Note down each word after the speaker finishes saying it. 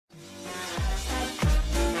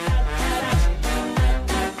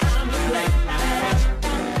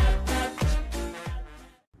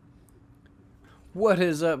What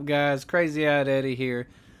is up, guys? Crazy Eyed Eddie here,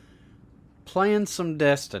 playing some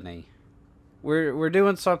Destiny. We're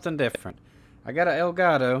doing something different. I got an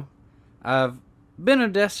Elgato. I've been a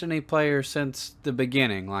Destiny player since the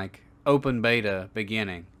beginning, like open beta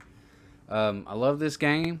beginning. I love this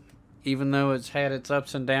game, even though it's had its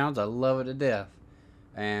ups and downs. I love it to death,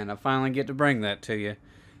 and I finally get to bring that to you.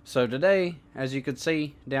 So today, as you can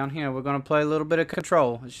see down here, we're going to play a little bit of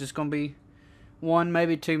Control. It's just going to be one,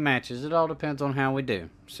 maybe two matches. It all depends on how we do.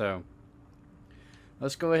 So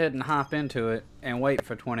let's go ahead and hop into it and wait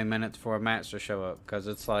for 20 minutes for a match to show up, because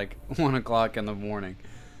it's like 1 o'clock in the morning.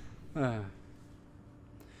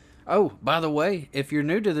 Oh, by the way, if you're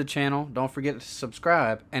new to the channel, don't forget to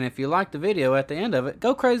subscribe. And if you like the video at the end of it,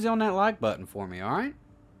 go crazy on that like button for me, alright?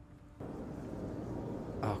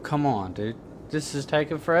 Oh, come on, dude. This is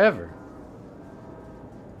taking forever.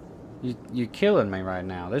 You're killing me right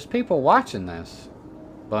now. There's people watching this.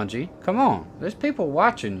 Bungie, come on. There's people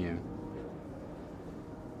watching you.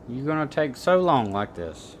 You're gonna take so long like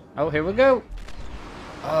this. Oh, here we go.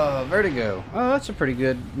 Vertigo. Oh, that's a pretty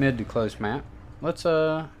good mid to close map. Let's see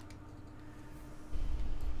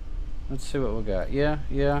what we got. Yeah.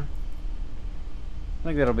 I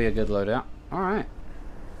think that'll be a good loadout. Alright.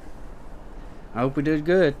 I hope we did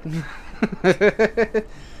good.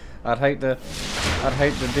 I'd hate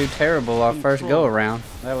to do terrible our first go around.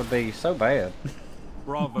 That would be so bad.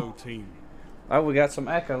 Bravo team. Oh, we got some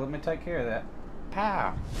echo. Let me take care of that.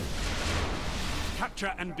 Pow.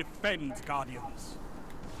 Capture and defend, Guardians.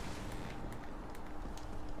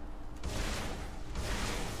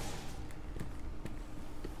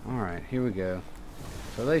 Alright, here we go.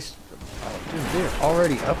 So they... Oh, dude, they're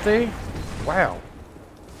already up there? Wow.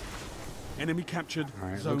 Enemy captured.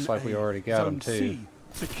 Alright, Zone looks like A. we already got Zone them too. C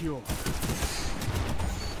secure.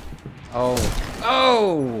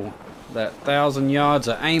 Oh! That 1,000 yards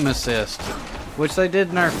of aim assist. Which they did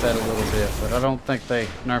nerf that a little bit, but I don't think they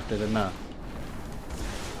nerfed it enough.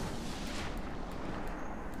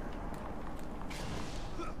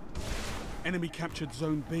 Enemy captured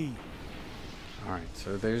Zone B. Alright,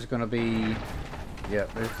 so there's gonna be...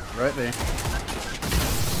 Yep, there's right there.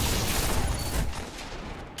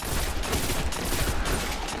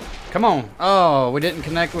 Come on! Oh, we didn't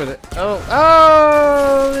connect with it.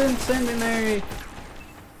 Oh, incendiary!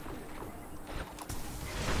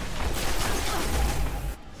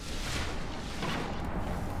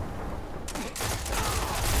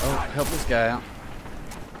 Oh, help this guy out.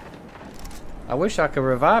 I wish I could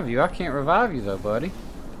revive you. I can't revive you though, buddy.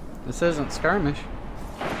 This isn't skirmish.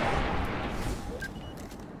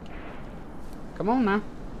 Come on now.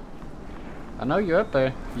 I know you're up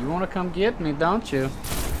there. You want to come get me, don't you?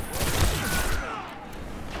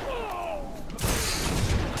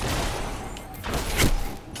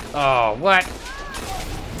 Oh, what?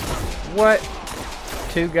 What?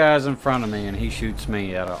 Two guys in front of me and he shoots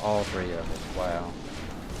me out of all three of us. Wow.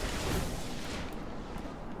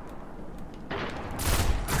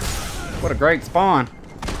 What a great spawn.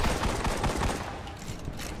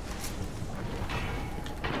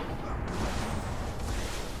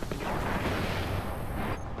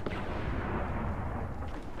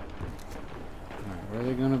 Alright, where are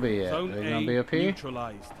they gonna be at? Zone Are they gonna A be up here?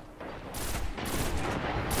 neutralized.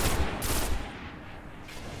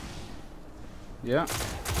 Yeah.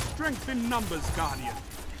 Strength in numbers, Guardian.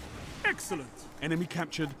 Excellent. Enemy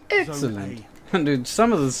captured. Excellent. Zone A. Dude,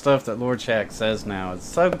 some of the stuff that Lord Shack says now is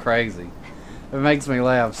so crazy. It makes me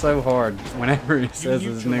laugh so hard whenever he says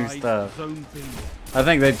his new stuff. Zone B. I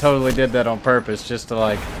think they totally did that on purpose just to,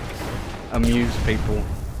 like, amuse people.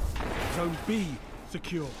 Zone B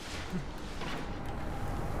secure.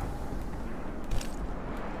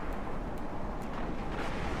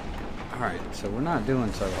 Alright, so we're not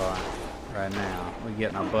doing so hot right now. We're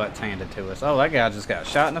getting our butts handed to us. Oh, that guy just got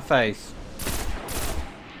shot in the face.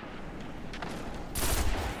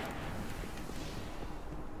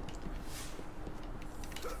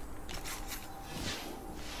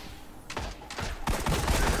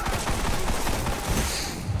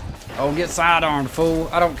 Oh, get sidearmed, fool.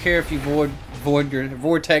 I don't care if you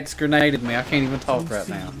vortex grenaded me. I can't even talk right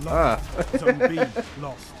now. Ah. Zone B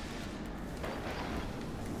lost.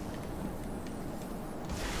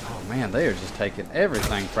 Oh man, they are just taking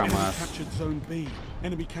everything from Enemy us. captured Zone B.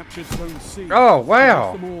 Enemy captured Zone C. Oh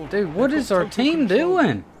wow. Them all. Dude, what They've is got our total team control.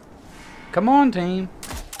 doing? Come on, team.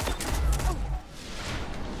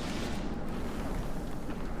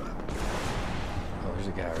 Oh, there's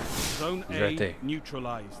a guy. Zone He's A right there.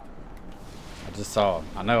 neutralized. I just saw him.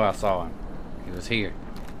 I know I saw him. He was here.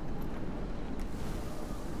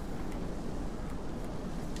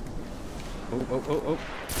 Oh.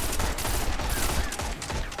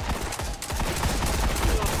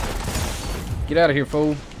 Get out of here,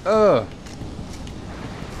 fool.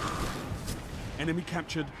 Enemy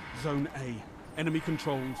captured Zone A. Enemy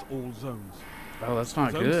controls all zones. Oh, that's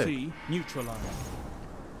not Zone good. C neutralized.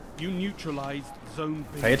 You neutralized Zone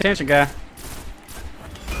B. Pay attention, guy.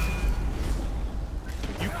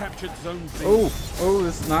 You captured Zone B. Oh,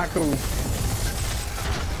 this is not cool.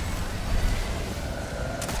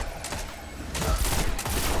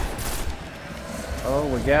 Oh,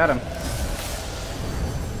 we got him.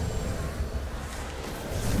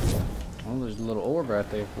 Oh, there's a little orb right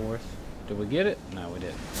there for us. Did we get it? No, we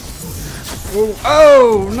didn't. Whoa.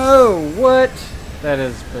 Oh, no! What? That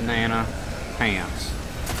is banana pants.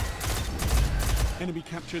 Enemy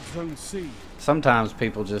captured Zone C. Sometimes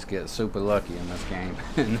people just get super lucky in this game,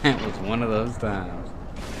 and that was one of those times.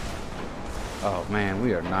 Oh man,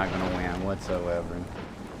 we are not going to win whatsoever.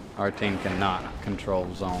 Our team cannot control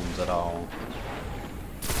zones at all.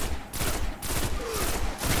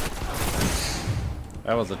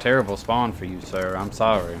 That was a terrible spawn for you, sir. I'm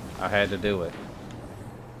sorry. I had to do it.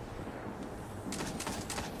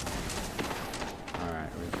 Alright,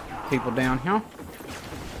 there's people down here.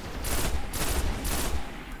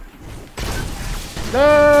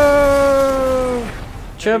 No!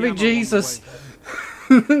 Chubby Jesus.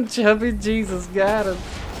 Chubby Jesus got him.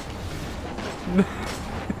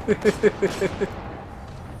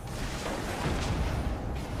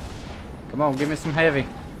 Come on, give me some heavy.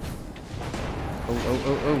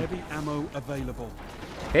 Oh. Heavy ammo available.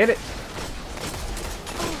 Hit it.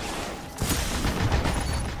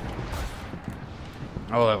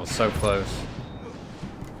 Oh, that was so close.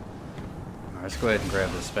 Alright, let's go ahead and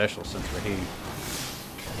grab this special since we're here.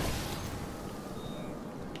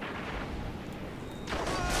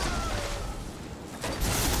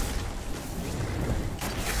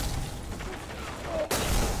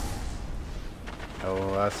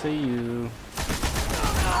 Oh, I see you.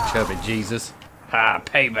 Chubby Jesus. Ha,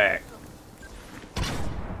 payback.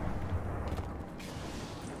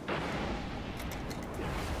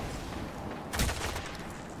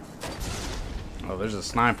 Oh, there's a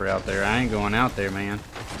sniper out there. I ain't going out there, man.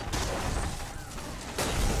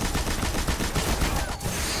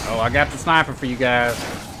 Oh, I got the sniper for you guys.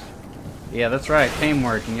 Yeah, that's right.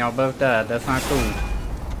 Teamwork, and y'all both died. That's not cool.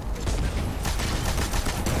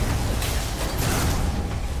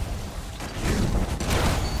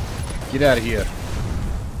 Get out of here.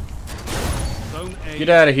 Zone A Get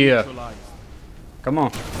out of here. neutralized. Come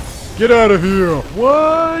on. Get out of here.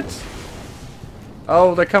 What?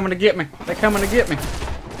 Oh, they're coming to get me. They're coming to get me.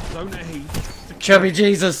 Zone A. Chubby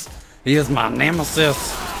Jesus. He is my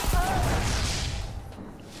nemesis.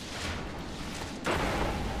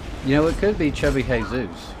 You know, it could be Chubby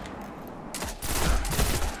Jesus.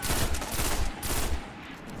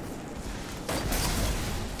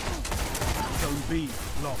 Zone B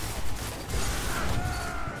lost.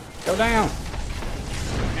 Go down.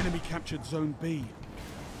 Enemy captured Zone B.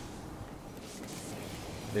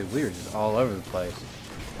 Dude, we are just all over the place.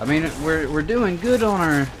 I mean, we're doing good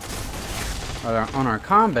on our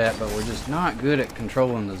combat, but we're just not good at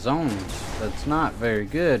controlling the zones. That's not very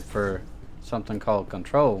good for something called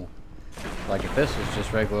control. Like if this was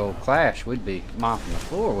just regular old Clash, we'd be mopping the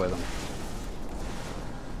floor with them.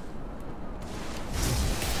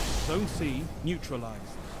 Zone C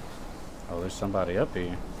neutralized. Oh, there's somebody up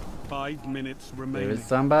here. 5 minutes remaining. There's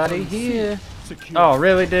somebody Zone C here. secure. Oh,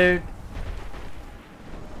 really, dude?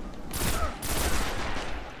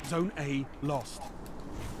 Zone A lost.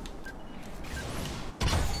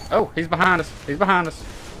 Oh, he's behind us. He's behind us.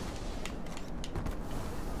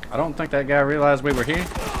 I don't think that guy realized we were here.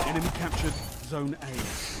 Enemy captured Zone A.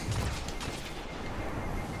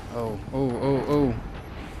 Oh. Oh.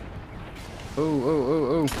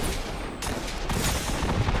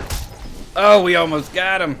 Oh, we almost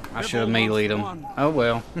got him. I should have melee-ed him. Oh,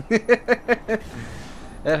 well.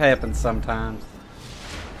 That happens sometimes.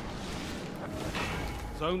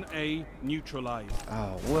 Zone A neutralized.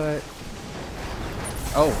 Oh, what?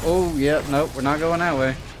 Oh, yeah. Nope, we're not going that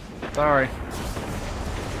way. Sorry.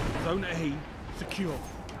 Zone A secure.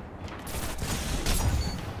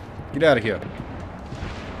 Get out of here.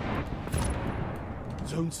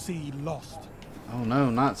 Zone C lost. Oh, no,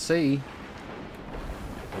 not C.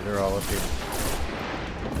 Oh, they're all up here.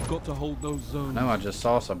 You've got to hold those zones. No, I just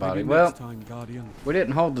saw somebody. Maybe Well, next time, Guardian. we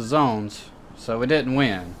didn't hold the zones, so we didn't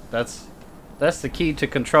win. That's the key to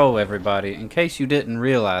control, everybody, in case you didn't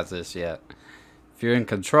realize this yet. If you're in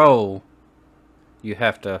control, you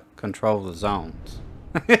have to control the zones.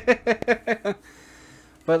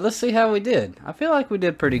 But let's see how we did. I feel like we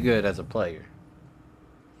did pretty good as a player.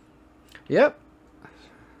 Yep.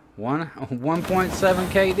 1.7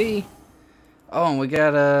 KD. Oh, and we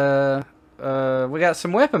got we got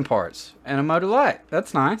some weapon parts and a motor light.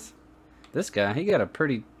 That's nice. This guy, he got a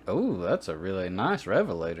pretty... Oh, that's a really nice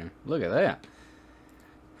Revelator. Look at that.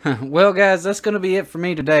 Well, guys, that's going to be it for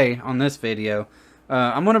me today on this video.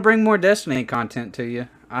 I'm going to bring more Destiny content to you.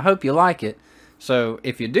 I hope you like it. So,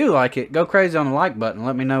 if you do like it, go crazy on the like button.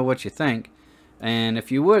 Let me know what you think. And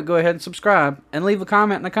if you would, go ahead and subscribe. And leave a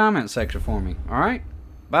comment in the comment section for me. Alright?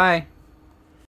 Bye.